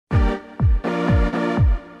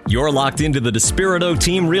You're locked into the Despirito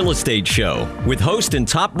Team Real Estate Show with host and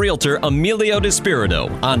top realtor Emilio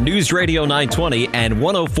Despirito on News Radio 920 and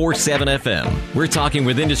 104.7 FM. We're talking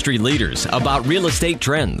with industry leaders about real estate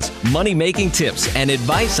trends, money-making tips, and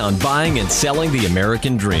advice on buying and selling the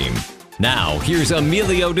American dream. Now, here's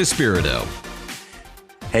Emilio Despirito.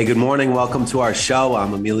 Hey, good morning. Welcome to our show.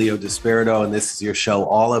 I'm Emilio Despirito, and this is your show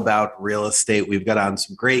all about real estate. We've got on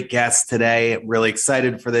some great guests today. Really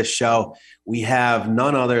excited for this show. We have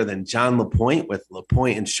none other than John Lapointe with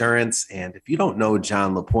Lapointe Insurance. And if you don't know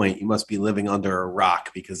John Lapointe, you must be living under a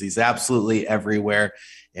rock because he's absolutely everywhere.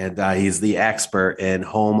 And he's the expert in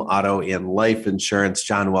home, auto, and life insurance.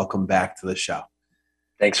 John, welcome back to the show.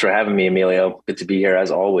 Thanks for having me, Emilio. Good to be here as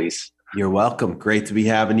always. You're welcome. Great to be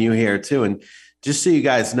having you here too. And just so you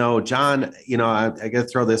guys know, John, I got to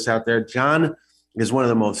throw this out there. John is one of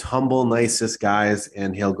the most humble, nicest guys,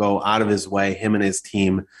 and he'll go out of his way, him and his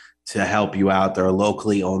team, to help you out. They're a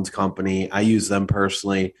locally owned company. I use them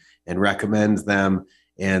personally and recommend them.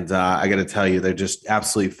 And I got to tell you, they're just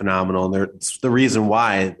absolutely phenomenal. And it's the reason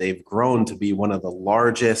why they've grown to be one of the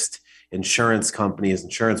largest insurance companies,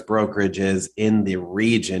 insurance brokerages in the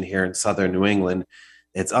region here in Southern New England.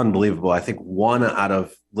 It's unbelievable. I think one out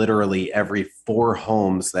of literally every 4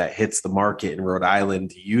 homes that hits the market in Rhode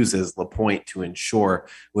Island uses Lapointe to insure,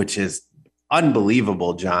 which is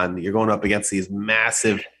unbelievable, John. You're going up against these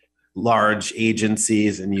massive, large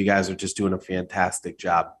agencies, and you guys are just doing a fantastic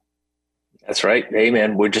job. That's right. Hey,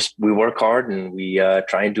 man, we work hard and we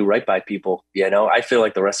try and do right by people. I feel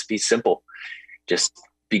like the recipe's simple. Just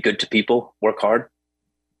be good to people, work hard.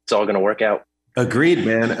 It's all going to work out. Agreed,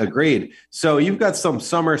 man. Agreed. So you've got some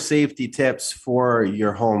summer safety tips for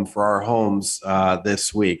your home, for our homes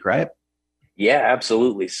this week, right? Yeah,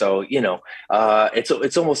 absolutely. So,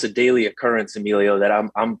 it's almost a daily occurrence, Emilio, that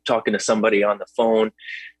I'm talking to somebody on the phone.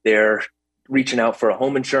 They're reaching out for a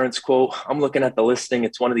home insurance quote. I'm looking at the listing.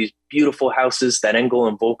 It's one of these beautiful houses that Engel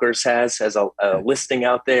and Volkers has a listing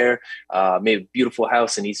out there. Maybe a beautiful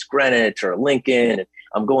house in East Greenwich or Lincoln. And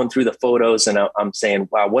I'm going through the photos and I'm saying,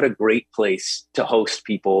 wow, what a great place to host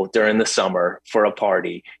people during the summer for a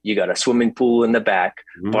party. You got a swimming pool in the back,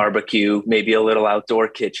 barbecue, maybe a little outdoor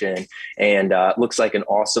kitchen, and it looks like an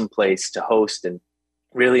awesome place to host and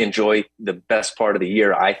really enjoy the best part of the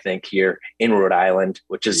year, I think, here in Rhode Island,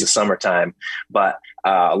 which is the summertime. But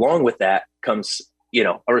along with that comes,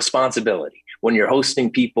 a responsibility. When you're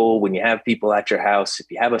hosting people, when you have people at your house, if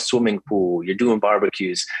you have a swimming pool, you're doing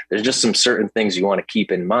barbecues, there's just some certain things you want to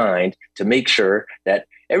keep in mind to make sure that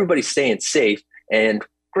everybody's staying safe. And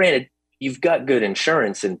granted, you've got good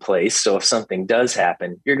insurance in place. So if something does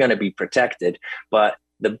happen, you're going to be protected. But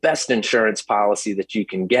the best insurance policy that you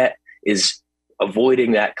can get is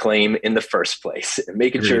avoiding that claim in the first place, and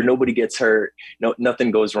making sure nobody gets hurt, nothing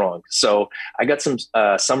goes wrong. So I got some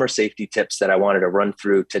summer safety tips that I wanted to run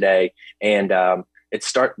through today. And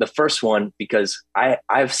the first one, because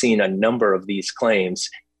I've seen a number of these claims,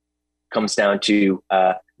 comes down to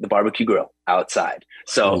the barbecue grill outside.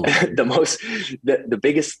 So the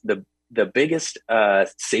biggest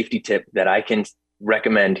safety tip that I can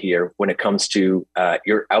recommend here when it comes to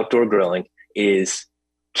your outdoor grilling is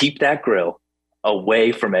keep that grill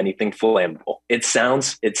away from anything flammable. It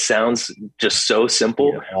sounds just so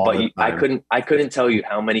simple, but I couldn't tell you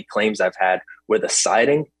how many claims I've had where the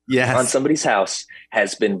siding on somebody's house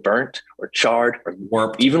has been burnt or charred or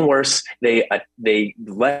warped. Even worse, they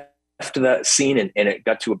left the scene and it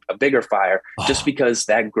got to a bigger fire just because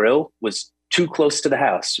that grill was too close to the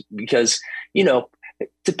house. Because,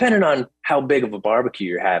 depending on how big of a barbecue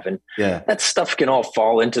you're having, that stuff can all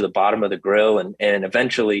fall into the bottom of the grill and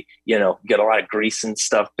eventually, get a lot of grease and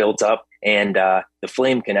stuff built up, and the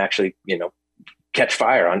flame can actually, catch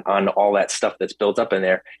fire on all that stuff that's built up in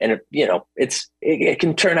there. And, it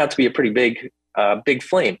can turn out to be a pretty big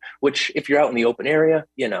flame, which if you're out in the open area,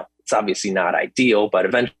 it's obviously not ideal, but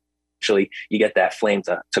eventually you get that flame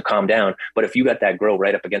to calm down. But if you got that grill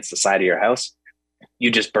right up against the side of your house, you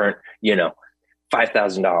just burnt,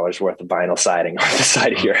 $5,000 worth of vinyl siding on the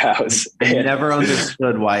side of your house. I never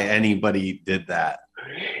understood why anybody did that.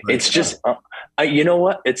 It's just, you know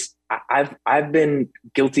what? I've been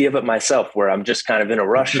guilty of it myself, where I'm just kind of in a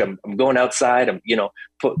rush. I'm going outside. I'm,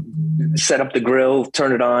 set up the grill,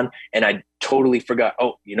 turn it on, and I totally forgot.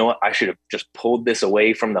 Oh, you know what? I should have just pulled this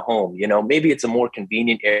away from the home. Maybe it's a more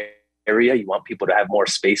convenient area. You want people to have more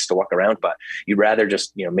space to walk around, but you'd rather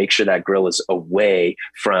just, make sure that grill is away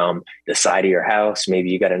from the side of your house. Maybe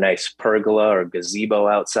you got a nice pergola or gazebo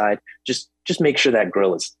outside. Just make sure that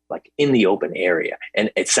grill is like in the open area.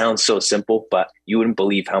 And it sounds so simple, but you wouldn't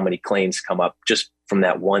believe how many claims come up just from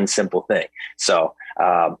that one simple thing. So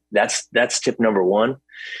That's tip number one.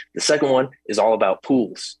 The second one is all about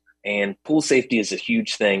pools, and pool safety is a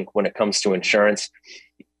huge thing when it comes to insurance.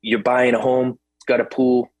 You're buying a home, it's got a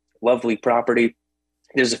pool, lovely property.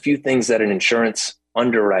 There's a few things that an insurance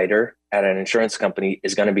underwriter at an insurance company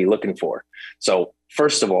is going to be looking for. So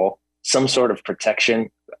first of all, some sort of protection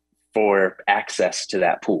for access to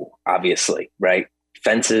that pool, obviously, right?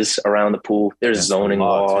 Fences around the pool. There's zoning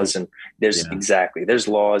laws, and there's there's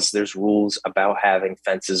laws, there's rules about having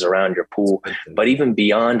fences around your pool. But even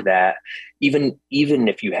beyond that, even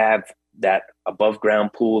if you have that above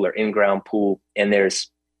ground pool or in-ground pool, and there's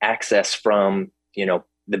access from,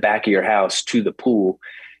 the back of your house to the pool,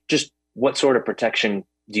 just what sort of protection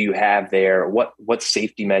do you have there? What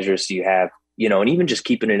safety measures do you have? And even just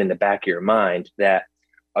keeping it in the back of your mind that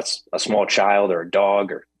a small child or a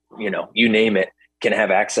dog or, you name it, can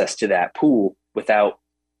have access to that pool without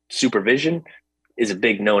supervision is a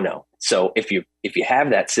big no-no. So if you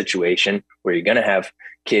have that situation where you're going to have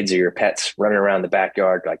kids or your pets running around the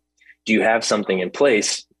backyard, like, do you have something in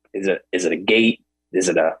place? Is it a gate? Is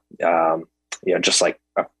it a, just like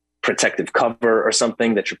a protective cover or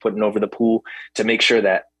something that you're putting over the pool to make sure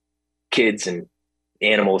that kids and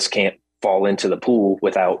animals can't fall into the pool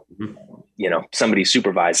without, somebody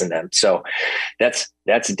supervising them. So that's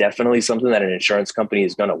definitely something that an insurance company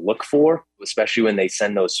is going to look for, especially when they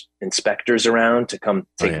send those inspectors around to come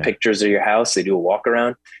take pictures of your house. They do a walk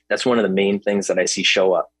around. That's one of the main things that I see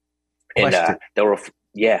show up. And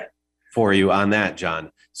for you on that,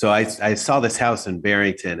 John. So I saw this house in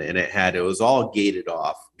Barrington, and it was all gated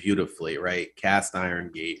off beautifully, right? Cast iron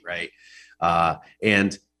gate, right?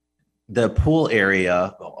 And the pool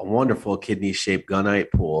area, a wonderful kidney-shaped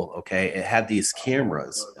gunite pool, okay? It had these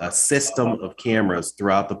cameras, a system of cameras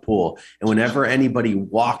throughout the pool. And whenever anybody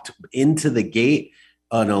walked into the gate,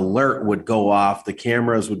 an alert would go off. The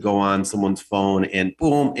cameras would go on someone's phone, and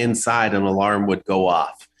boom, inside an alarm would go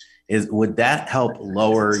off. Would that help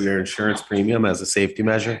lower your insurance premium as a safety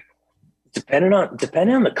measure? Depending on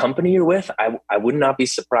the company you're with, I would not be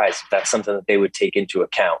surprised if that's something that they would take into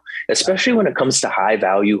account, especially when it comes to high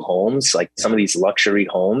value homes, like some of these luxury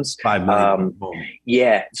homes. 5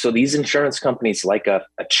 million. So these insurance companies, like a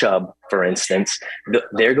Chubb, for instance,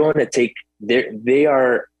 they're going to take, they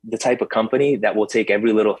are the type of company that will take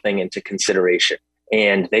every little thing into consideration,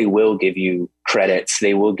 and they will give you credits.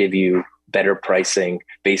 They will give you better pricing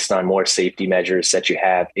based on more safety measures that you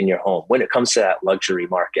have in your home. When it comes to that luxury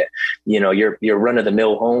market, your run of the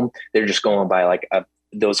mill home, they're just going by like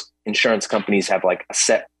those insurance companies have like a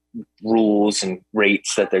set rules and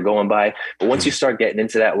rates that they're going by. But once you start getting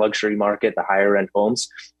into that luxury market, the higher end homes,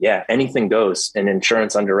 anything goes, and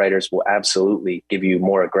insurance underwriters will absolutely give you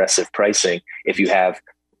more aggressive pricing if you have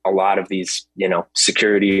a lot of these,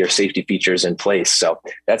 security or safety features in place. So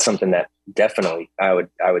that's something that definitely I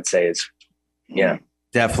would say is,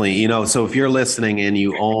 definitely. So if you're listening and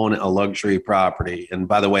you own a luxury property, and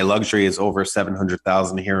by the way, luxury is over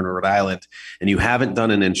 700,000 here in Rhode Island, and you haven't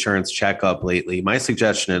done an insurance checkup lately, my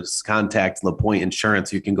suggestion is contact Lapointe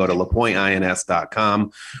Insurance. You can go to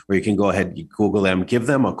lapointeins.com, or you can go ahead and Google them, give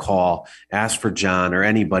them a call, ask for John or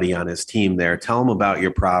anybody on his team there, tell them about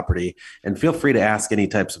your property, and feel free to ask any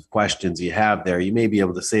types of questions you have there. You may be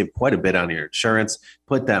able to save quite a bit on your insurance,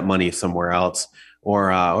 put that money somewhere else.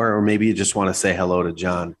 Or maybe you just want to say hello to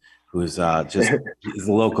John, who's he's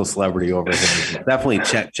a local celebrity over here. Definitely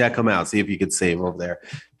check him out. See if you could save over there.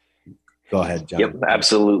 Go ahead, John. Yep,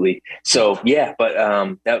 absolutely. So but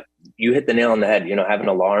that you hit the nail on the head. Having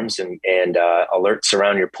alarms and alerts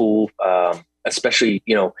around your pool, especially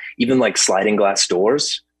even like sliding glass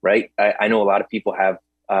doors. Right. I know a lot of people have.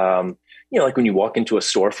 Like when you walk into a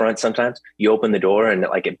storefront, sometimes you open the door and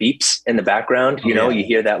like it beeps in the background, you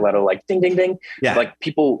hear that little like ding, ding, ding. Yeah. Like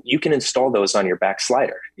you can install those on your back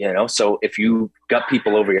slider, so if you got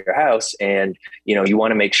people over your house and, you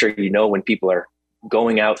want to make sure, when people are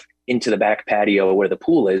going out into the back patio where the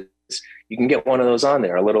pool is, you can get one of those on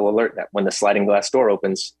there, a little alert that when the sliding glass door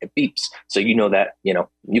opens, it beeps. So that,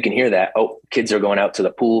 you can hear that, oh, kids are going out to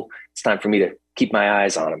the pool. It's time for me to keep my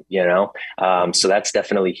eyes on them, so that's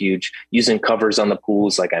definitely huge. Using covers on the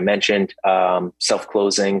pools, like I mentioned,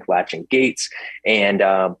 self-closing, latching gates. And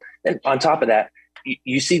on top of that,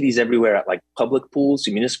 you see these everywhere at like public pools,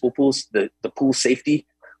 municipal pools, the pool safety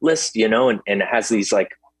list, and it has these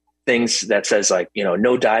like things that says like,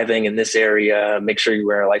 no diving in this area, make sure you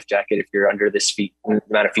wear a life jacket if you're under this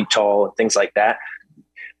amount of feet tall, and things like that.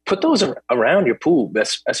 Put those around your pool.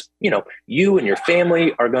 You and your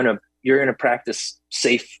family you're going to practice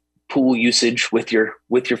safe pool usage with your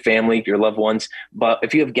family, your loved ones. But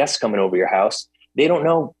if you have guests coming over your house, they don't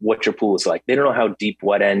know what your pool is like. They don't know how deep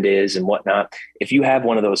what end is and whatnot. If you have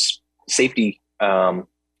one of those safety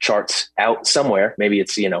charts out somewhere, maybe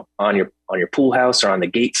it's, on your pool house or on the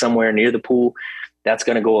gate somewhere near the pool, that's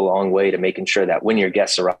going to go a long way to making sure that when your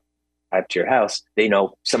guests arrive to your house, they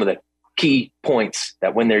know some of the key points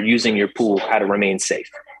that when they're using your pool, how to remain safe.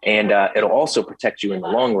 And it'll also protect you in the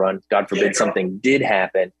long run. God forbid something did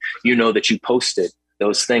happen, that you posted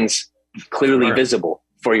those things clearly visible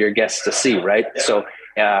for your guests to see, right? So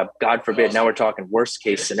God forbid, now we're talking worst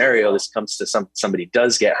case scenario. This comes to somebody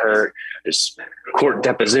does get hurt. There's court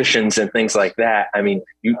depositions and things like that. I mean,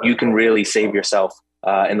 you can really save yourself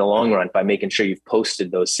in the long run by making sure you've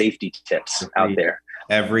posted those safety tips out there.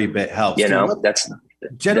 Every bit helps. That's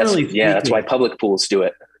speaking, that's why public pools do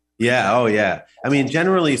it. Yeah. Oh, yeah. I mean,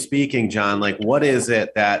 generally speaking, John, like what is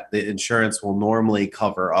it that the insurance will normally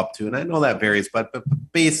cover up to? And I know that varies, but a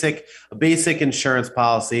basic insurance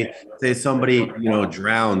policy, say somebody,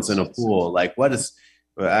 drowns in a pool, like what is,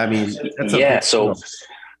 I mean, that's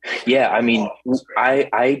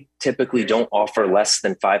I typically don't offer less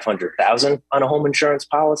than 500,000 on a home insurance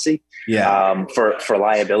policy. Yeah. For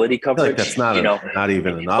liability coverage. That's not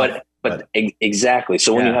even enough. But exactly.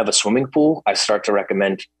 So when you have a swimming pool, I start to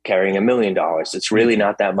recommend carrying $1 million. It's really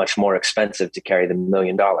not that much more expensive to carry the $1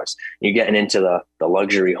 million. You're getting into the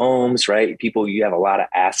luxury homes, right? You have a lot of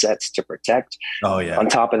assets to protect. Oh yeah. On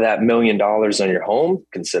top of that $1 million on your home,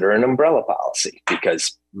 consider an umbrella policy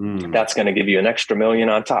because that's going to give you an extra $1 million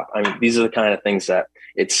on top. I mean, these are the kind of things that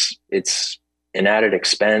it's an added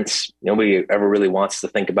expense. Nobody ever really wants to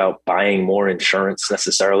think about buying more insurance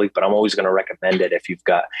necessarily, but I'm always going to recommend it if you've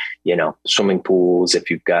got, swimming pools, if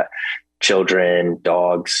you've got children,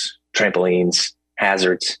 dogs, trampolines,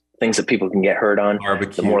 hazards, things that people can get hurt on.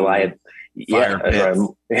 Barbecue, the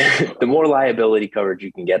more liability coverage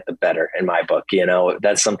you can get, the better in my book.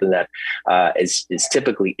 That's something that is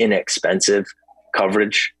typically inexpensive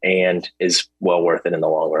coverage and is well worth it in the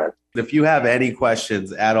long run. If you have any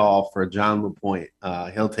questions at all for John Lapointe,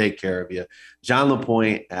 he'll take care of you. John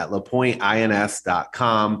Lapointe at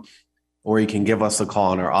lapointeins.com, or you can give us a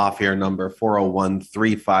call on our off-air number,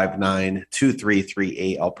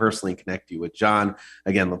 401-359-2338. I'll personally connect you with John.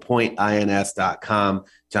 Again, lapointeins.com.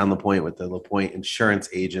 John Lapointe with the Lapointe Insurance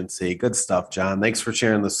Agency. Good stuff, John. Thanks for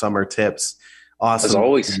sharing the summer tips. Awesome. As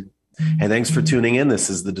always. And thanks for tuning in. This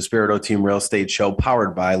is the Despirito Team Real Estate Show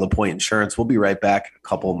powered by Lapointe Insurance. We'll be right back in a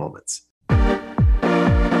couple of moments.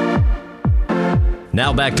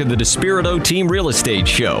 Now back to the Despirito Team Real Estate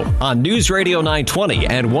Show on News Radio 920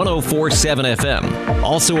 and 104.7 FM.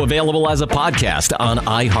 Also available as a podcast on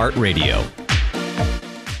iHeartRadio.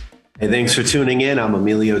 Hey, thanks for tuning in. I'm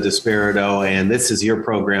Emilio Despirito, and this is your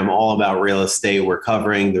program all about real estate. We're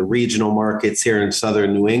covering the regional markets here in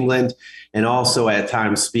Southern New England, and also at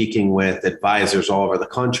times speaking with advisors all over the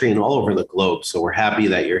country and all over the globe. So we're happy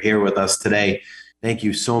that you're here with us today. Thank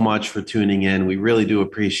you so much for tuning in. We really do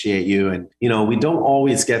appreciate you. And, we don't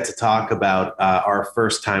always get to talk about our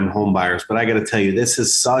first-time home buyers, but I got to tell you, this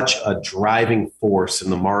is such a driving force in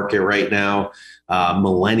the market right now.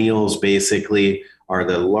 Millennials basically are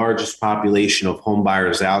the largest population of home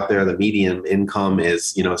buyers out there. The median income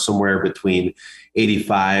is, somewhere between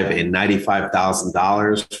 $85,000 and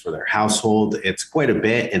 $95,000 for their household. It's quite a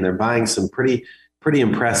bit, and they're buying some pretty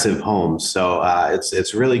impressive homes. So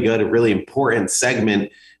it's really good, a really important segment,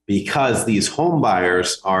 because these home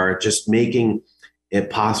buyers are just making it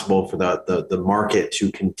possible for the market to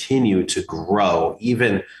continue to grow,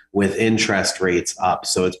 even with interest rates up.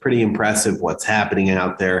 So it's pretty impressive what's happening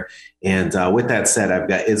out there. And with that said, I've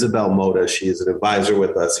got Isabel Mota. She's an advisor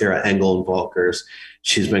with us here at Engel & Volkers.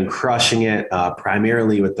 She's been crushing it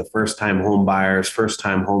primarily with the first-time home buyers,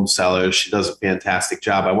 first-time home sellers. She does a fantastic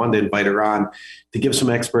job. I wanted to invite her on to give some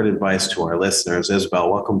expert advice to our listeners.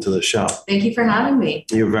 Isabel, welcome to the show. Thank you for having me.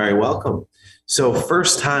 You're very welcome. So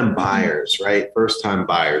first-time buyers, right? First-time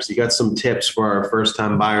buyers. You got some tips for our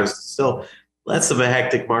first-time buyers. Still less of a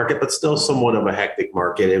hectic market, but still somewhat of a hectic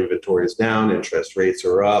market. Inventory is down. Interest rates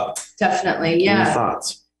are up. Definitely, yeah. Any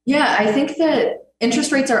thoughts? Yeah, I think that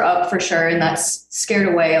interest rates are up for sure, and that's scared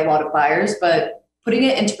away a lot of buyers. But putting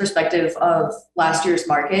it into perspective of last year's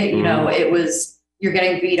market, it was, you're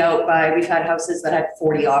getting beat out by, we've had houses that had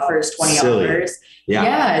 40 offers, 20 offers.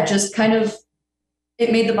 Yeah, just kind of, it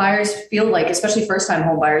made the buyers feel like, especially first-time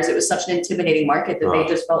home buyers, it was such an intimidating market that they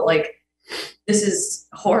just felt like, this is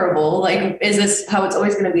horrible. Like, is this how it's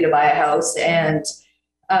always going to be to buy a house? And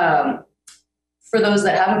for those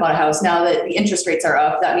that haven't bought a house, now that the interest rates are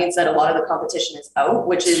up, that means that a lot of the competition is out,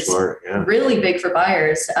 which is really big for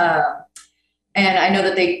buyers. And I know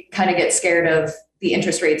that they kind of get scared of the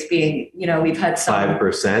interest rates being, we've had some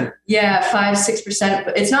 5%. Yeah, 5-6%,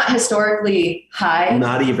 but it's not historically high.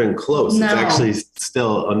 Not even close. No. It's actually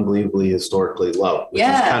still unbelievably historically low, which is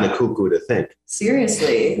kind of cuckoo to think.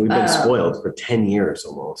 Seriously. We've been spoiled for 10 years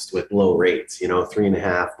almost with low rates,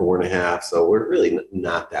 3.5%, 4.5%. So we're really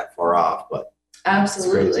not that far off, but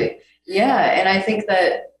absolutely. Yeah. And I think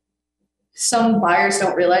that some buyers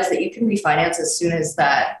don't realize that you can refinance as soon as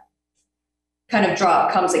that kind of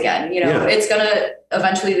drop comes again. It's going to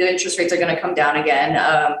eventually, the interest rates are going to come down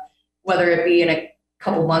again, whether it be in a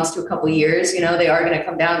couple months to a couple years, they are going to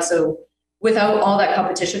come down. So without all that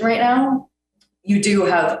competition right now, you do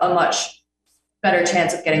have a much better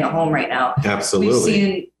chance of getting a home right now. Absolutely. We've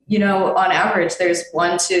seen, on average, there's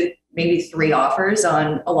 1 to maybe 3 offers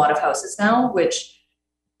on a lot of houses now, which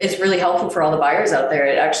is really helpful for all the buyers out there.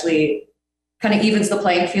 It actually kind of evens the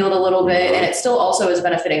playing field a little bit, and it still also is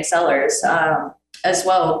benefiting sellers as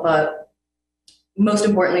well. But most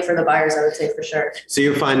importantly for the buyers, I would say for sure. So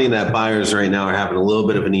you're finding that buyers right now are having a little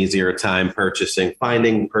bit of an easier time purchasing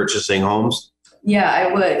homes? Yeah,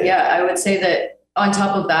 I would. Yeah, I would say that on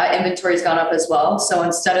top of that, inventory's gone up as well. So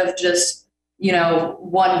instead of just,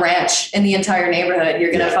 one ranch in the entire neighborhood,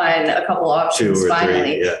 you're going to find a couple options 2 or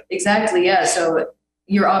finally. 3, yeah. Exactly. Yeah. So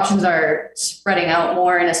your options are spreading out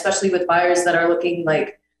more, and especially with buyers that are looking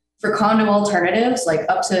like for condo alternatives, like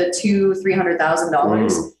up to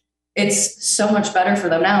 $200,000-$300,000. It's so much better for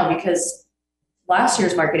them now, because last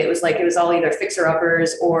year's market, it was all either fixer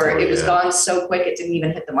uppers or it was gone so quick it didn't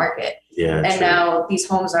even hit the market. Yeah. And now these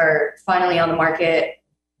homes are finally on the market.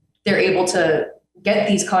 They're able to get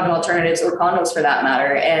these condo alternatives, or condos for that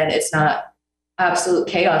matter, and it's not absolute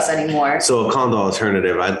chaos anymore. So a condo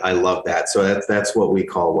alternative, I love that. So that's what we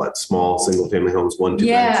call small single family homes, 1-2 beds.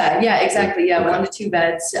 Yeah, exactly. Yeah, okay. 1 to 2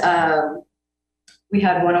 beds. We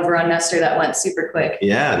had one over on Nestor that went super quick.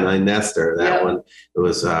 Yeah, 9 Nestor. That one, it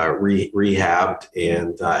was rehabbed,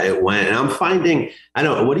 and it went. And I'm finding, I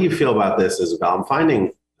don't know, what do you feel about this, Isabel? I'm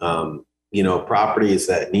finding, properties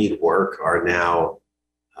that need work are now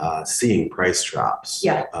seeing price drops.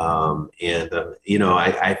 Yeah. I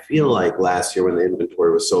feel like last year when the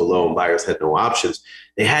inventory was so low and buyers had no options,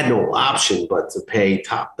 they had no option but to pay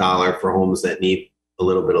top dollar for homes that need a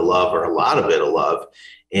little bit of love or a lot of it of love.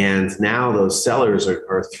 And now those sellers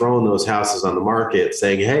are throwing those houses on the market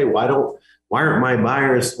saying, hey, why aren't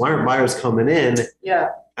buyers coming in? Yeah.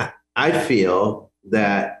 I feel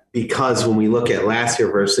that because when we look at last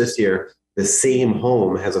year versus this year, the same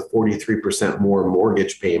home has a 43% more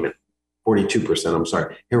mortgage payment, 42%, I'm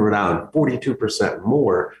sorry, hear it out, 42%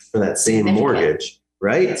 more for that same mortgage,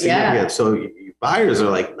 right? Yeah. So buyers are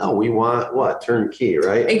like, no, we want what? Turnkey,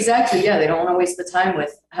 right? Exactly. Yeah. They don't want to waste the time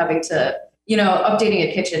with having to, updating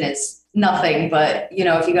a kitchen is nothing, but,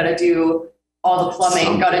 if you got to do all the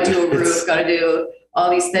plumbing, got to do a roof, got to do all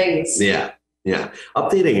these things. Yeah. Yeah.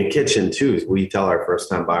 Updating a kitchen too, we tell our first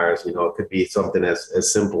time buyers, it could be something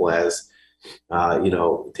as simple as,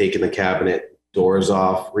 taking the cabinet doors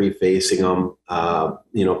off, refacing them,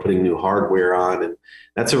 putting new hardware on. And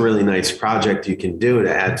that's a really nice project you can do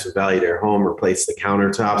to add some value to your home, replace the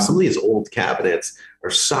countertops. Some of these old cabinets are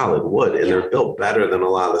solid wood, and they're built better than a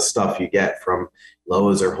lot of the stuff you get from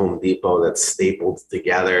Lowe's or Home Depot that's stapled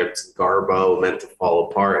together. It's garbo, meant to fall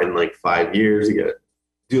apart in like 5 years. You got to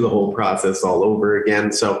do the whole process all over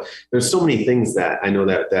again. So there's so many things that I know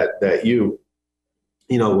that you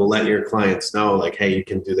will let your clients know, like, hey, you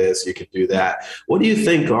can do this, you can do that. What do you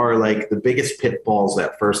think are like the biggest pitfalls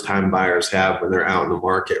that first time buyers have when they're out in the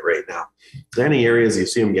market right now? Is there any areas you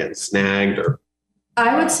see them getting snagged? Or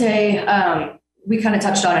I would say we kind of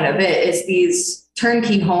touched on it a bit, is these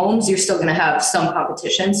turnkey homes, you're still going to have some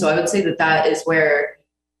competition. So I would say that is where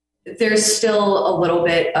there's still a little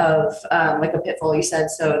bit of like a pitfall, you said.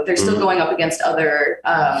 So they're still going up against other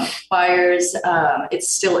buyers. It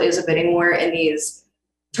still is a bidding war in these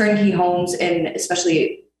turnkey homes, and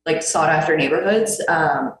especially like sought after neighborhoods.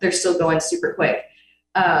 They're still going super quick.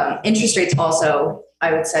 Interest rates also,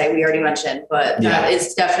 I would say, we already mentioned, but that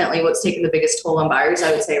is definitely what's taking the biggest toll on buyers,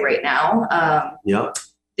 I would say, right now.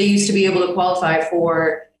 They used to be able to qualify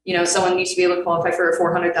for, someone used to be able to qualify for a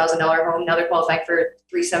 $400,000 home. Now they're qualifying for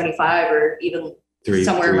 $375,000 or even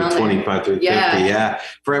somewhere around 25, 350. Yeah.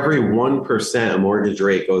 For every 1% a mortgage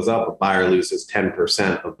rate goes up, a buyer loses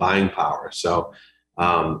 10% of buying power. So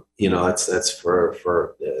that's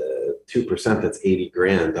for 2%, that's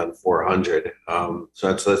 $80,000 on 400.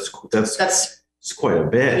 So that's quite a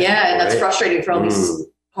bit. Yeah. And that's frustrating for all these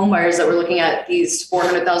home buyers that were looking at these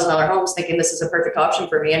 $400,000 homes thinking this is a perfect option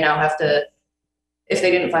for me. And now have to, if they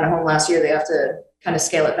didn't find a home last year, they have to kind of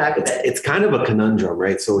scale it back a bit. It's kind of a conundrum,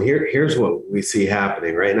 right? So here's what we see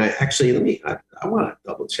happening, right? And I want to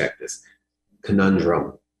double check this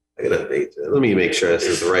conundrum. Let me make sure this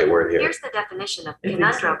is the right word here. Here's the definition of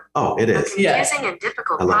conundrum. Oh, it is. A confusing and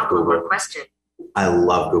difficult problem or question. I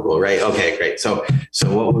love Google, right? Okay, great. So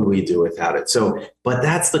what would we do without it? But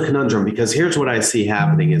that's the conundrum, because here's what I see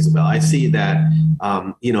happening, Isabel. I see that,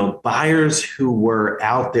 buyers who were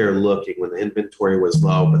out there looking when the inventory was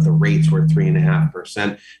low, but the rates were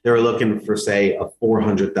 3.5%, they were looking for, say, a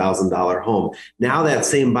 $400,000 home. Now that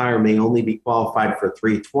same buyer may only be qualified for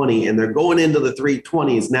 320, and they're going into the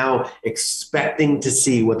 320s now expecting to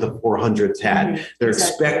see what the 400s had. Mm-hmm. They're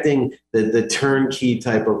expecting the turnkey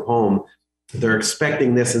type of home. They're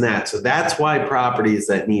expecting this and that. So that's why properties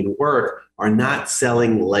that need work are not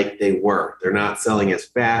selling like they were. They're not selling as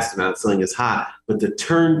fast, they're not selling as hot, but the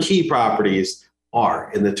turnkey properties are.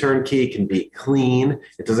 And the turnkey can be clean.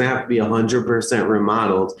 It doesn't have to be 100%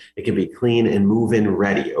 remodeled. It can be clean and move-in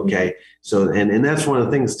ready, okay? So, and that's one of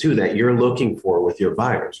the things too that you're looking for with your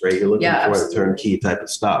buyers, right? You're looking for the turnkey type of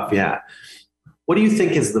stuff, yeah. What do you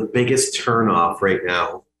think is the biggest turnoff right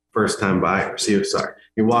now? First-time buyers. You're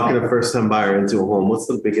walking a first-time buyer into a home. What's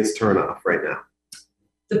the biggest turnoff right now?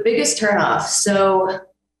 The biggest turnoff. So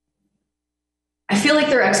I feel like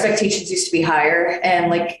their expectations used to be higher.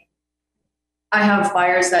 And like, I have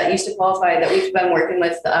buyers that used to qualify that we've been working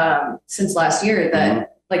with since last year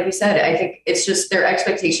that, like we said, I think it's just their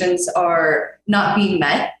expectations are not being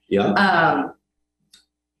met. Yeah.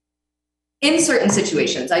 In certain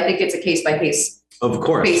situations, I think it's a case-by-case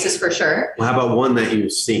basis for sure. Well, how about one that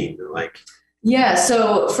you've seen? Yeah.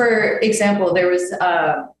 So for example, there was,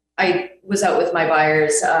 I was out with my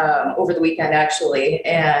buyers over the weekend actually,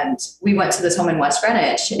 and we went to this home in West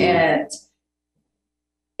Greenwich and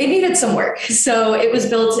it needed some work. So it was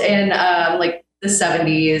built in like the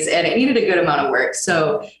 70s and it needed a good amount of work.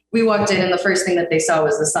 So we walked in and the first thing that they saw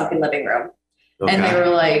was the sunken living room. Okay. And they were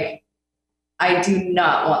like, I do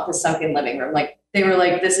not want the sunken living room. Like they were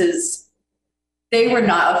like, they were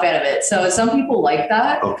not a fan of it. So some people like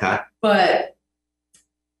that. Okay. But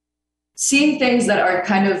seeing things that are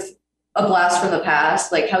kind of a blast from the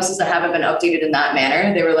past, like houses that haven't been updated in that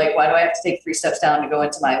manner, they were like, why do I have to take 3 steps down to go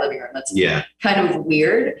into my living room? That's kind of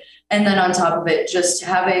weird. And then on top of it, just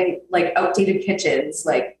having like outdated kitchens,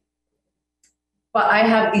 but I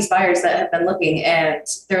have these buyers that have been looking and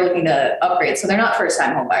they're looking to upgrade. So they're not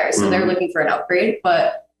first-time home buyers. So they're looking for an upgrade,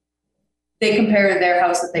 but they compare their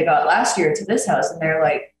house that they got last year to this house and they're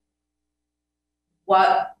like,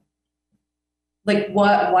 why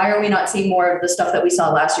are we not seeing more of the stuff that we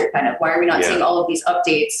saw last year? Kind of, why are we not seeing all of these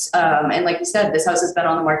updates? And like you said, this house has been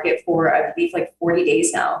on the market for, I believe, like 40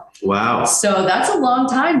 days now. Wow. So that's a long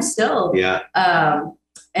time still. Yeah.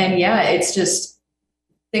 And yeah, it's just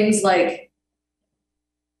things like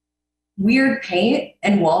weird paint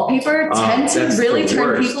and wallpaper tend to really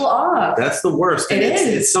turn people off. That's the worst. And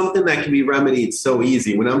it's something that can be remedied so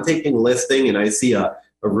easy. When I'm taking listing and I see a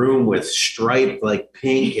room with striped like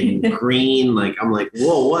pink and green, like I'm like,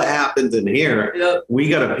 whoa, what happens in here? Yep. We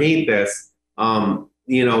got to paint this.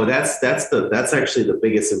 That's actually the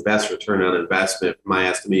biggest best return on investment, my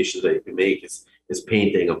estimation, that you can make is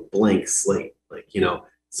painting a blank slate,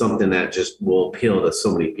 something that just will appeal to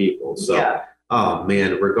so many people. So. Oh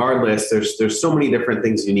man, regardless, there's so many different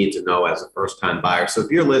things you need to know as a first-time buyer. So if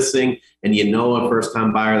you're listening and you know a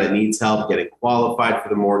first-time buyer that needs help getting qualified for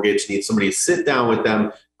the mortgage, needs somebody to sit down with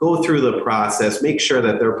them, go through the process, make sure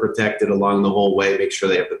that they're protected along the whole way, make sure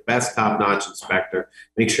they have the best top-notch inspector,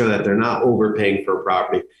 make sure that they're not overpaying for a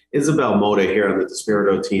property. Isabel Mota here on the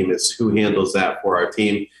Despirito team is who handles that for our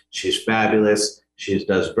team. She's fabulous. She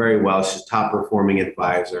does very well. She's a top-performing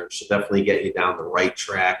advisor. She'll definitely get you down the right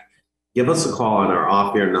track. Give us a call on our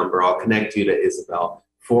off-air number. I'll connect you to Isabel,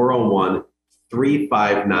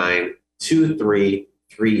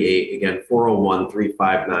 401-359-2338. Again,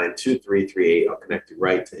 401-359-2338. I'll connect you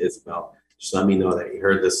right to Isabel. Just let me know that you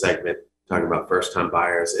heard this segment talking about first-time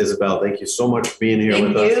buyers. Isabel, thank you so much for being here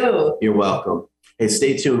with us. You're welcome. Hey,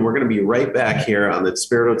 stay tuned. We're going to be right back here on the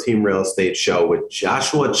Despirito Team Real Estate Show with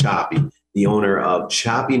Joshua Chopy, the owner of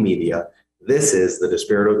Chopy Media. This is the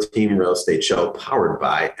Despirito Team Real Estate Show powered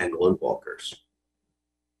by Engel & Volkers.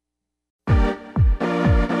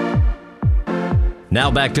 Now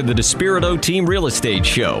back to the Despirito Team Real Estate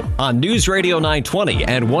Show on News Radio 920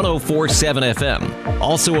 and 104.7 FM.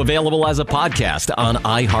 Also available as a podcast on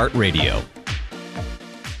iHeartRadio.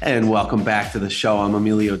 And welcome back to the show. I'm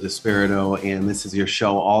Emilio Despirito, and this is your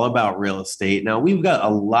show all about real estate. Now, we've got a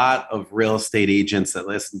lot of real estate agents that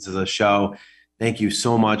listen to the show. Thank you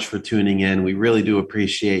so much for tuning in. We really do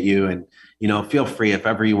appreciate you. And, feel free if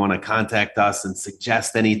ever you want to contact us and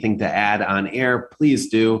suggest anything to add on air, please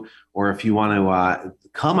do. Or if you want to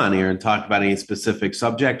come on air and talk about any specific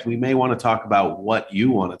subject, we may want to talk about what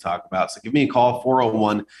you want to talk about. So give me a call,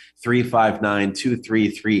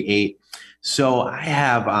 401-359-2338. So I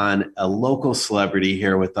have on a local celebrity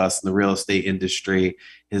here with us in the real estate industry.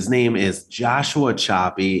 His name is Joshua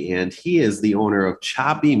Chopy, and he is the owner of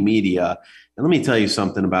Chopy Media. And let me tell you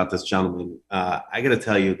something about this gentleman. I got to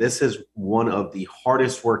tell you, this is one of the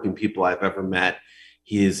hardest working people I've ever met.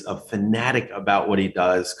 He is a fanatic about what he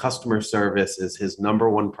does. Customer service is his number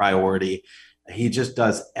one priority. He just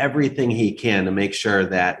does everything he can to make sure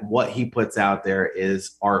that what he puts out there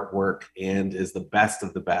is artwork and is the best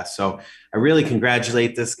of the best. So I really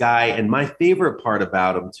congratulate this guy. And my favorite part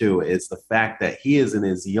about him too is the fact that he is in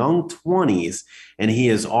his young 20s and he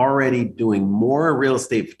is already doing more real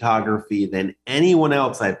estate photography than anyone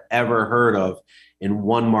else I've ever heard of in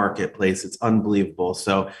one marketplace. It's unbelievable.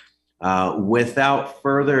 So without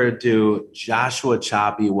further ado, Joshua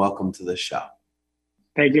Chopy, welcome to the show.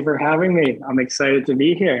 Thank you for having me. I'm excited to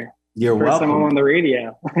be here. You're welcome. First time I'm on the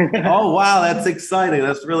radio. Oh, wow. That's exciting.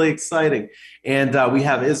 That's really exciting. And we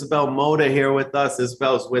have Isabel Mota here with us.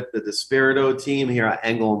 Isabel's with the Despirito team here at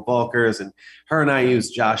Engel & Volkers. And her and I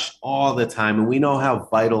use Josh all the time. And we know how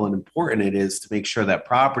vital and important it is to make sure that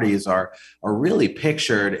properties are really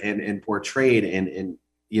pictured and portrayed and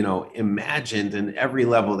imagined in every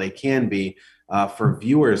level they can be for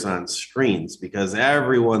viewers on screens, because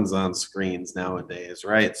everyone's on screens nowadays,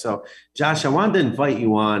 right? So, Josh, I wanted to invite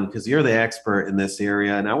you on because you're the expert in this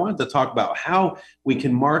area, and I wanted to talk about how we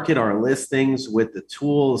can market our listings with the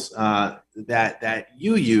tools that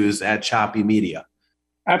you use at Chopy Media.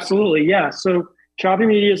 Absolutely, yeah. So Chopy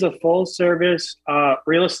Media is a full-service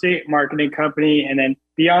real estate marketing company, and then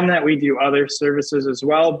beyond that, we do other services as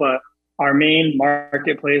well, but our main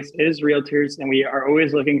marketplace is realtors, and we are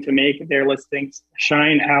always looking to make their listings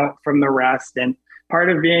shine out from the rest. And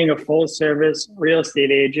part of being a full service real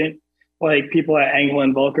estate agent, like people at Engel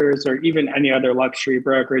 & Volkers or even any other luxury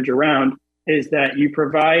brokerage around, is that you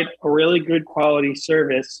provide a really good quality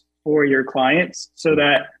service for your clients so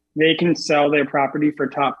that they can sell their property for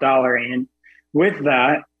top dollar. And with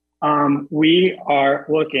that, we are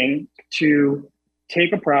looking to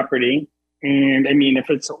take a property. And I mean, if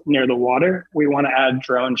it's near the water, we want to add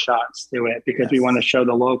drone shots to it because we want to show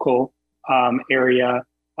the local area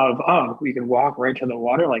of, we can walk right to the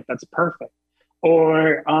water. Like, that's perfect.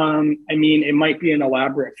 Or, it might be an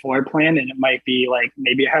elaborate floor plan, and it might be like,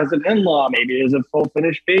 maybe it has an in-law, maybe it has a full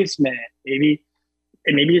finished basement, maybe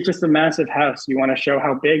it's just a massive house. You want to show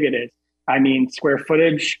how big it is. I mean, square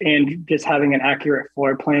footage and just having an accurate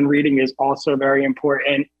floor plan reading is also very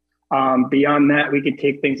important. Beyond that, we could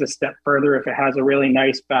take things a step further. If it has a really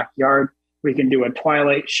nice backyard, we can do a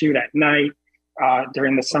twilight shoot at night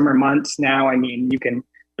during the summer months. Now, I mean, you can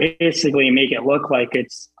basically make it look like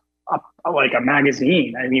it's like a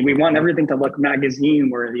magazine. I mean, we want everything to look magazine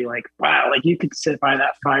worthy. Like, wow, like you could sit by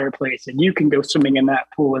that fireplace and you can go swimming in that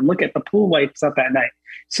pool and look at the pool lights up at night.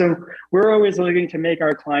 So we're always looking to make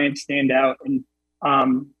our clients stand out and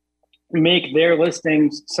make their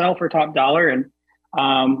listings sell for top dollar. And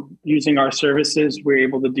using our services, we're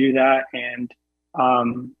able to do that and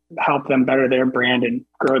help them better their brand and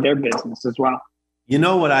grow their business as well. You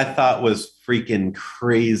know what I thought was freaking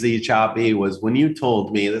crazy, Chopy, was when you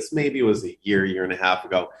told me, this maybe was a year and a half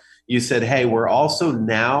ago, you said, hey, we're also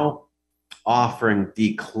now offering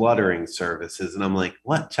decluttering services. And I'm like,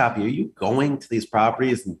 what, Chopy, are you going to these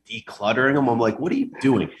properties and decluttering them? I'm like, what are you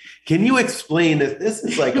doing? Can you explain this? This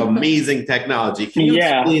is like amazing technology. Can you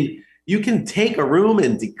explain? You can take a room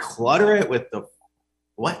and declutter it with the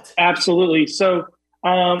what? Absolutely. So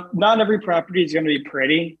not every property is going to be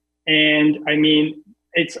pretty. And I mean,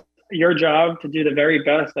 it's your job to do the very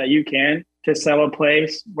best that you can to sell a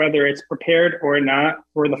place, whether it's prepared or not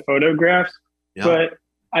for the photographs. Yeah. But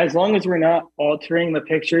as long as we're not altering the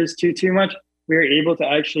pictures too much, we're able to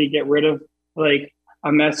actually get rid of like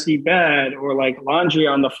a messy bed or like laundry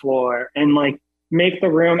on the floor and like make the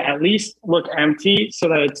room at least look empty so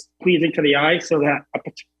that it's pleasing to the eye, so that a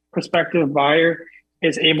prospective buyer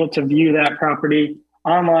is able to view that property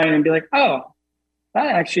online and be like, oh, that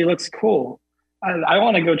actually looks cool. I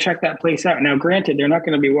want to go check that place out. Now, granted, they're not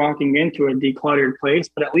going to be walking into a decluttered place,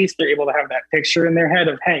 but at least they're able to have that picture in their head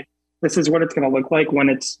of, hey, this is what it's going to look like when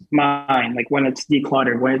it's mine, like when it's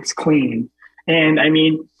decluttered, when it's clean. And I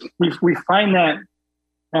mean, we find that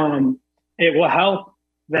it will help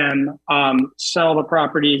them sell the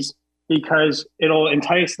properties because it'll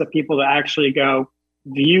entice the people to actually go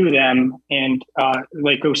view them and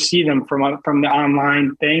like go see them from the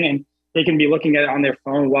online thing. And they can be looking at it on their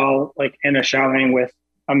phone while like in a showering with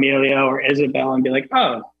Amelia or Isabel and be like,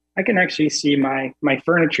 oh, I can actually see my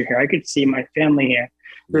furniture here. I could see my family here.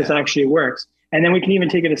 This actually works. And then we can even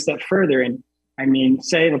take it a step further. And I mean,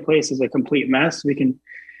 say the place is a complete mess. We can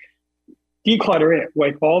declutter it,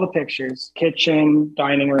 wipe all the pictures, kitchen,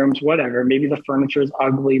 dining rooms, whatever. Maybe the furniture is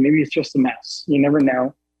ugly. Maybe it's just a mess. You never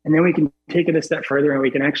know. And then we can take it a step further and we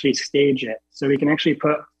can actually stage it. So we can actually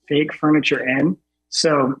put fake furniture in.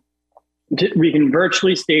 So we can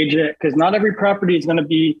virtually stage it, because not every property is going to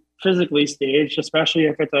be physically staged, especially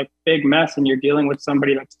if it's a big mess and you're dealing with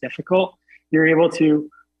somebody that's difficult. You're able to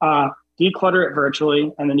declutter it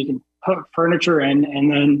virtually, and then you can put furniture in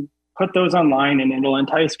and then put those online, and it'll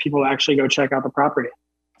entice people to actually go check out the property.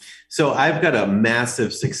 So I've got a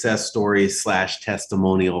massive success story /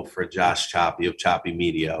 testimonial for Josh Chopy of Chopy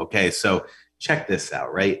Media. Okay, so check this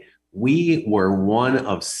out, right? We were one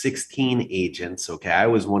of 16 agents. Okay, I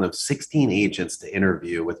was one of 16 agents to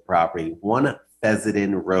interview with property, 1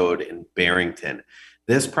 Fessenden Road in Barrington.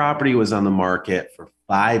 This property was on the market for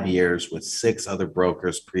 5 years with 6 other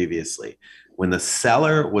brokers previously. When the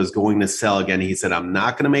seller was going to sell again, he said, I'm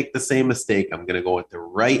not going to make the same mistake. I'm going to go with the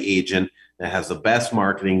right agent that has the best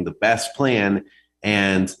marketing, the best plan.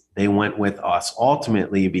 And they went with us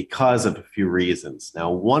ultimately because of a few reasons.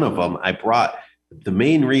 Now, one of them, the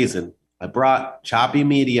main reason I brought Chopy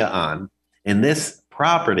Media on, and this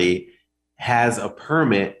property has a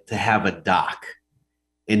permit to have a dock.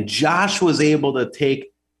 And Josh was able to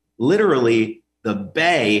take literally the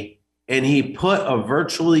bay, and he put a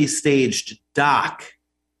virtually staged dock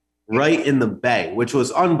right in the bay, which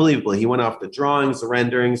was unbelievable. He went off the drawings, the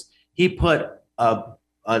renderings. He put a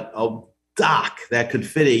dock that could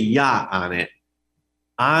fit a yacht on it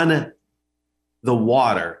on the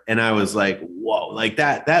water. And I was like, whoa, like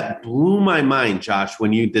that blew my mind, Josh,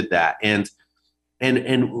 when you did that. And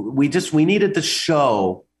we needed to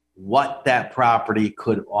show what that property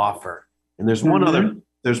could offer. And there's one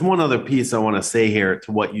other piece I want to say here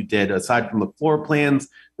to what you did, aside from the floor plans,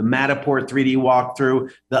 the Matterport 3D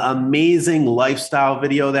walkthrough, the amazing lifestyle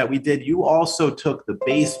video that we did. You also took the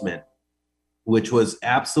basement, which was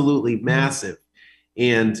absolutely massive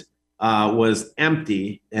and was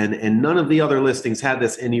empty, and none of the other listings had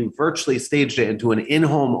this, and you virtually staged it into an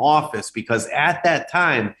in-home office because at that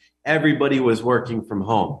time, everybody was working from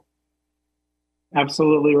home.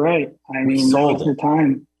 Absolutely right. I mean, that was the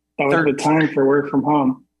time. That was the time for work from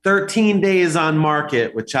home. 13 days on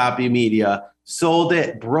market with Chopy Media. Sold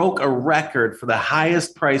it, broke a record for the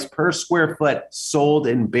highest price per square foot sold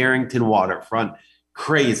in Barrington waterfront.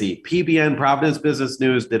 Crazy. PBN, Providence Business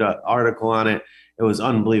News, did an article on it. It was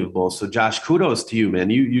unbelievable. So, Josh, kudos to you,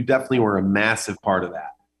 man. You definitely were a massive part of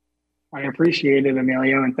that. I appreciate it,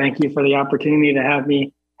 Emilio, and thank you for the opportunity to have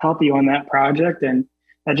me help you on that project. And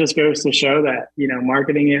that just goes to show that,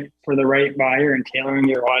 marketing it for the right buyer and tailoring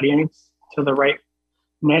your audience to the right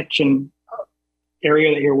niche and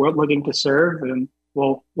area that you're looking to serve, and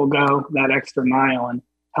we'll go that extra mile and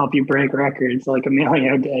help you break records like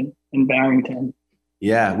Emilio did in Barrington.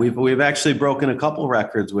 Yeah, we've actually broken a couple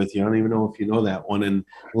records with you. I don't even know if you know that. One in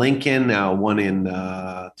Lincoln, one in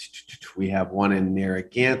we have one in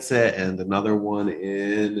Narragansett, and another one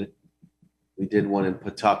we did one in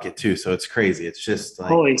Pawtucket too. So it's crazy. It's just like,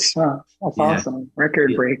 holy stuff. That's awesome.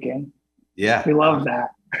 Record breaking. Yeah. We love that.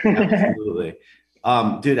 Absolutely.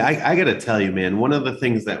 Dude, I got to tell you, man, one of the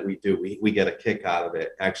things that we do, we get a kick out of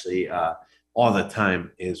it actually all the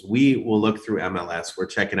time, is we will look through MLS. We're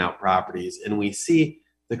checking out properties and we see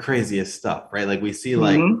the craziest stuff, right? Like we see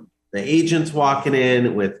like the agents walking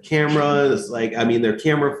in with cameras, they're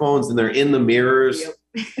camera phones and they're in the mirrors. Yep.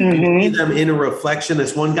 You see them in a reflection.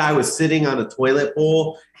 This one guy was sitting on a toilet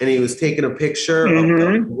bowl and he was taking a picture of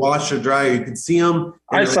the washer dryer. You could see him.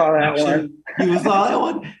 I saw that one. You saw that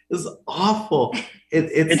one? It was awful.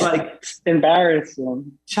 It's like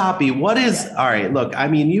embarrassing. Chopy, what is all right? Look, I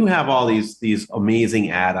mean, you have all these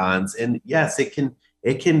amazing add-ons, and yes, it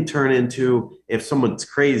can turn into, if someone's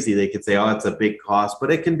crazy, they could say, oh, that's a big cost,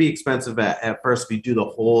 but it can be expensive at first if you do the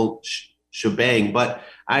whole shebang. But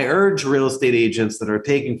I urge real estate agents that are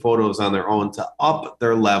taking photos on their own to up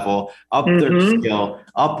their level, up their skill,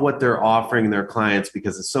 up what they're offering their clients,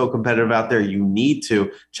 because it's so competitive out there. You need to.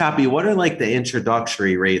 Chopy, what are like the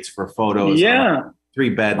introductory rates for photos? Yeah.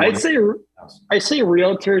 3-bed. I say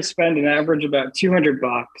realtors spend an average about $200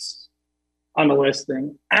 on a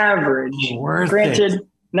listing. Average. Granted,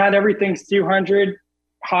 not everything's 200.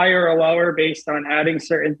 Higher or lower based on adding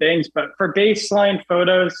certain things, but for baseline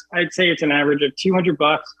photos, I'd say it's an average of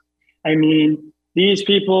 $200. I mean, these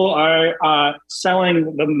people are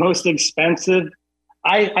selling the most expensive.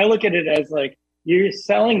 I look at it as like you're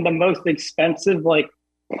selling the most expensive like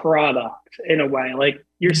product in a way. Like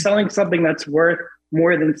you're selling something that's worth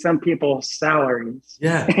more than some people's salaries.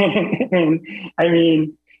 Yeah. And I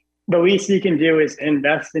mean, the least you can do is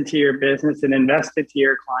invest into your business and invest into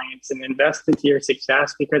your clients and invest into your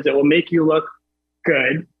success, because it will make you look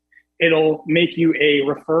good. It'll make you a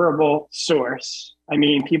referable source. I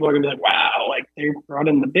mean, people are gonna be like, wow, like they brought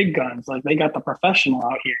in the big guns. Like they got the professional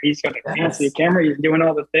out here. He's got a fancy camera. He's doing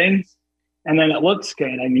all the things. And then it looks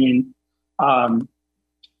good. I mean, the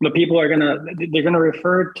people they're gonna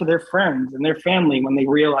refer to their friends and their family when they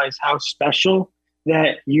realize how special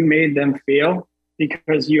that you made them feel,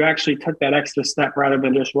 because you actually took that extra step rather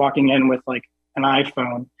than just walking in with like an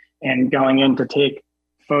iPhone and going in to take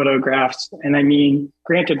photographs. And I mean,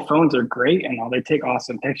 granted, phones are great and all, they take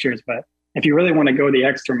awesome pictures, but if you really want to go the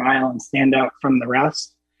extra mile and stand out from the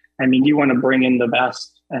rest, I mean, you want to bring in the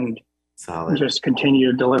best and just continue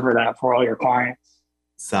to deliver that for all your clients.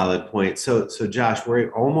 Solid point. So Josh,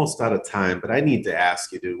 we're almost out of time, but I need to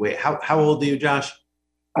ask you, dude. Wait, how old are you, Josh?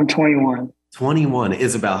 I'm 21. 21.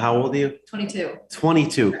 Isabel, how old are you? 22.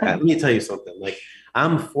 22. Let me tell you something. Like,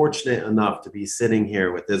 I'm fortunate enough to be sitting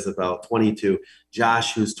here with Isabel, 22,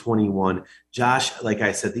 Josh, who's 21. Josh, like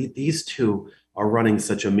I said, these two are running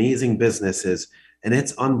such amazing businesses, and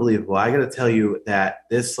it's unbelievable. I got to tell you that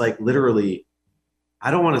this, like, literally,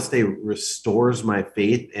 I don't want to say restores my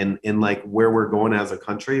faith in like where we're going as a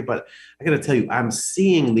country, but I got to tell you, I'm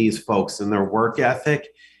seeing these folks and their work ethic,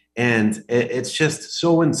 and it's just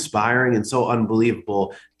so inspiring and so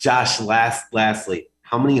unbelievable. Josh, lastly,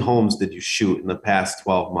 how many homes did you shoot in the past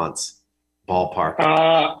 12 months? Ballpark.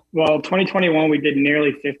 Well, 2021, we did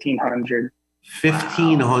nearly 1,500.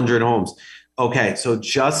 1,500 homes. Okay, so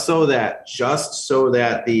just so that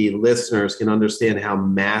the listeners can understand how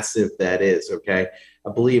massive that is, okay?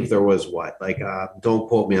 I believe there was don't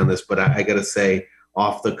quote me on this, but I got to say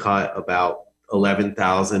off the cut about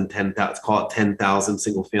 11,000, 10,000, call it 10,000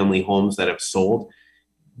 single family homes that have sold.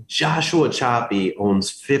 Joshua Chopy owns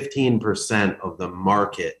 15% of the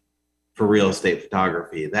market for real estate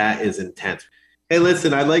photography. That is intense. Hey,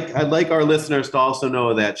 listen, I'd like our listeners to also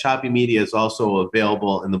know that Chopy Media is also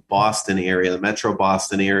available in the Boston area, the Metro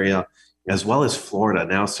Boston area, as well as Florida,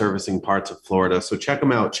 now servicing parts of Florida. So check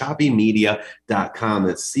them out, chopymedia.com.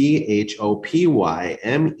 That's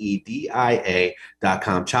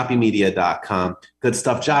CHOPYMEDIA.com, chopymedia.com. Good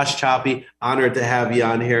stuff. Josh Chopy, honored to have you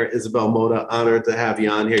on here. Isabel Mota, honored to have you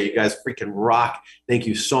on here. You guys freaking rock. Thank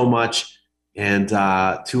you so much. And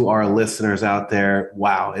to our listeners out there,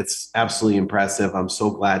 wow, it's absolutely impressive. I'm so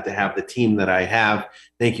glad to have the team that I have.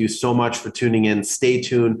 Thank you so much for tuning in. Stay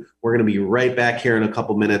tuned. We're going to be right back here in a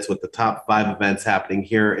couple minutes with the top 5 events happening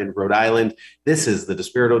here in Rhode Island. This is the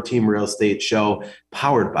Despirito Team Real Estate Show,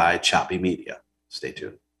 powered by Chopy Media. Stay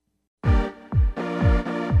tuned.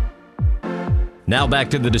 Now back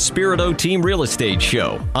to the Despirito Team Real Estate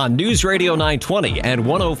Show on News Radio 920 and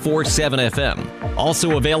 104.7 FM.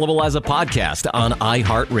 Also available as a podcast on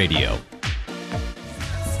iHeartRadio.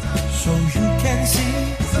 So you can see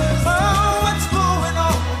what's going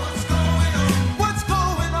on, what's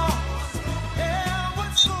going on, yeah,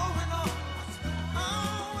 what's going on.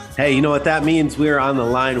 Hey, you know what that means? We're on the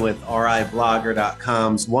line with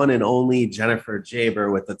RIblogger.com's one and only Jennifer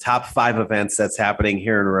Geaber with the top 5 events that's happening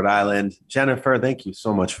here in Rhode Island. Jennifer, thank you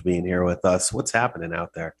so much for being here with us. What's happening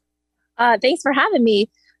out there? Thanks for having me.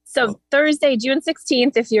 So Thursday, June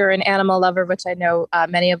 16th, if you're an animal lover, which I know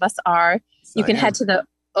many of us are, you can head to the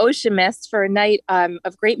Ocean Mist for a night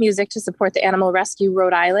of great music to support the Animal Rescue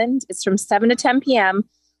Rhode Island. It's from 7 to 10 p.m.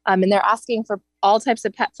 And they're asking for all types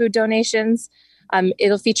of pet food donations.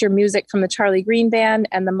 It'll feature music from the Charlie Green Band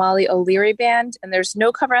and the Molly O'Leary Band. And there's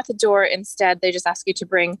no cover at the door. Instead, they just ask you to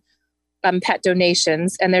bring pet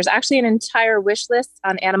donations. And there's actually an entire wish list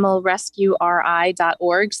on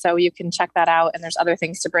animalrescueri.org. So you can check that out. And there's other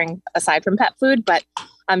things to bring aside from pet food, but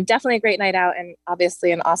definitely a great night out and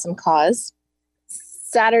obviously an awesome cause.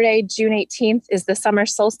 Saturday, June 18th is the Summer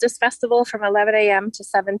Solstice Festival from 11 a.m. to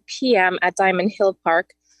 7 p.m. at Diamond Hill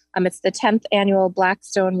Park. It's the 10th annual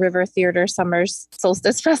Blackstone River Theater Summer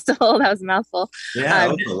Solstice Festival. That was a mouthful. Yeah, that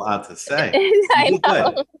was a lot to say. I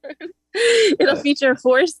know. It'll feature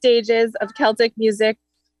 4 stages of Celtic music,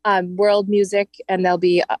 world music, and there'll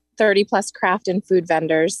be 30 plus craft and food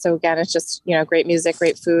vendors. So again, it's just, great music,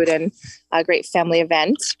 great food, and a great family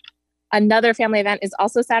event. Another family event is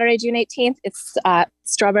also Saturday, June 18th. It's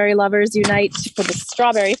Strawberry Lovers Unite for the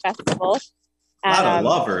Strawberry Festival. A lot of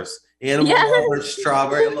lovers. Animal lovers,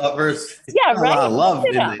 strawberry lovers. Yeah, right. A lot of love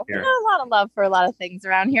in there. A lot of love for a lot of things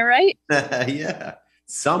around here, right? Yeah.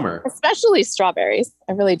 Summer. Especially strawberries.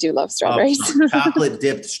 I really do love strawberries. Chocolate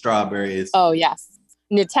dipped strawberries. Oh, yes.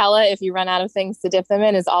 Nutella, if you run out of things to dip them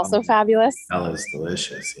in, is also fabulous. Nutella is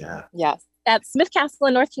delicious. Yeah. Yes. At Smith Castle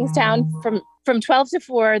in North Kingstown from 12 to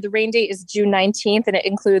 4. The rain date is June 19th, and it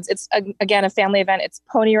includes, it's again a family event. It's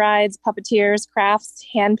pony rides, puppeteers, crafts,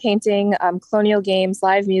 hand painting, colonial games,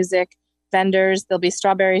 live music, vendors. There'll be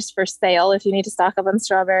strawberries for sale if you need to stock up on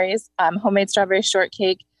strawberries, homemade strawberry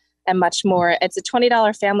shortcake, and much more. It's a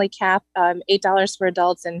 $20 family cap, $8 for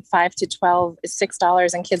adults, and 5 to 12 is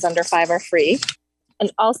 $6, and kids under 5 are free.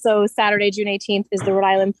 And also Saturday, June 18th, is the Rhode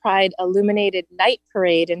Island Pride Illuminated Night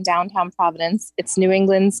Parade in downtown Providence. It's New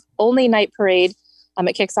England's only night parade.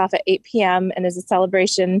 It kicks off at 8 p.m. and is a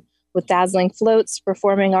celebration with dazzling floats,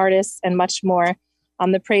 performing artists, and much more.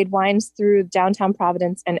 The parade winds through downtown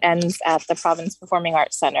Providence and ends at the Providence Performing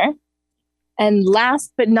Arts Center. And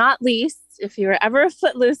last but not least, if you were ever a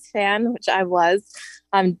Footloose fan, which I was,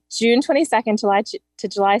 June 22nd to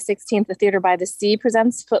July 16th, the Theater by the Sea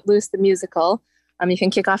presents Footloose the Musical. You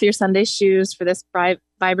can kick off your Sunday shoes for this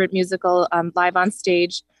vibrant musical live on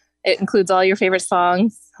stage. It includes all your favorite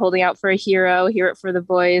songs, Holding Out for a Hero, Hear It for the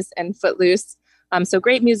Boys, and Footloose. So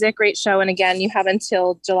great music, great show. And again, you have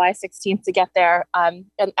until July 16th to get there. And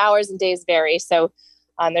hours and days vary. So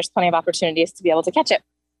there's plenty of opportunities to be able to catch it.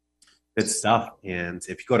 Good stuff. And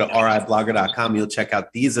if you go to riblogger.com, you'll check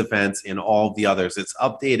out these events and all the others. It's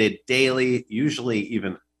updated daily, usually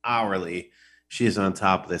even hourly. She's on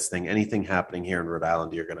top of this thing. Anything happening here in Rhode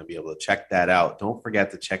Island, you're going to be able to check that out. Don't forget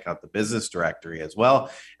to check out the business directory as well.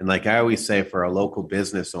 And like I always say, for our local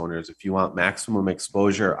business owners, if you want maximum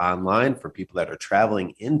exposure online for people that are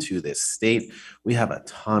traveling into this state, we have a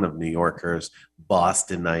ton of New Yorkers,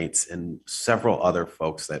 Bostonites, and several other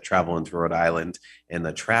folks that travel into Rhode Island. And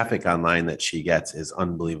the traffic online that she gets is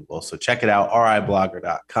unbelievable. So check it out,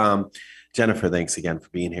 riblogger.com. Jennifer, thanks again for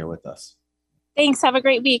being here with us. Thanks. Have a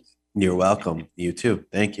great week. You're welcome. You too.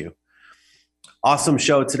 Thank you. Awesome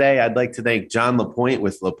show today. I'd like to thank John Lapointe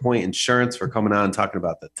with Lapointe Insurance for coming on and talking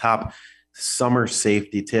about the top summer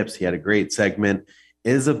safety tips. He had a great segment.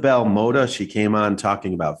 Isabel Mota, she came on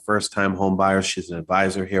talking about first-time home buyers. She's an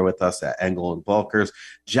advisor here with us at Engel and Bulkers.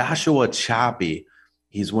 Joshua Chopy,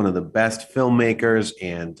 he's one of the best filmmakers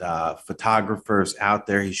and photographers out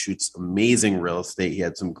there. He shoots amazing real estate. He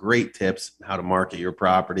had some great tips on how to market your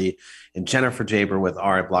property. And Jennifer Geaber with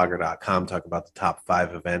riblogger.com talk about the top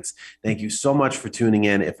 5 events. Thank you so much for tuning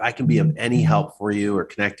in. If I can be of any help for you or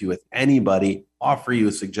connect you with anybody, offer you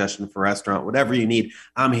a suggestion for a restaurant, whatever you need,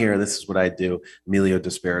 I'm here. This is what I do. Emilio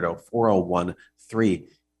Despirito,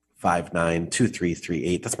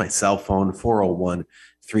 401-359-2338. That's my cell phone,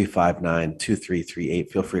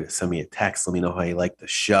 401-359-2338. Feel free to send me a text. Let me know how you like the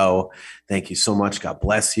show. Thank you so much. God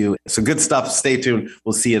bless you. Some good stuff. Stay tuned.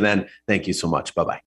 We'll see you then. Thank you so much. Bye-bye.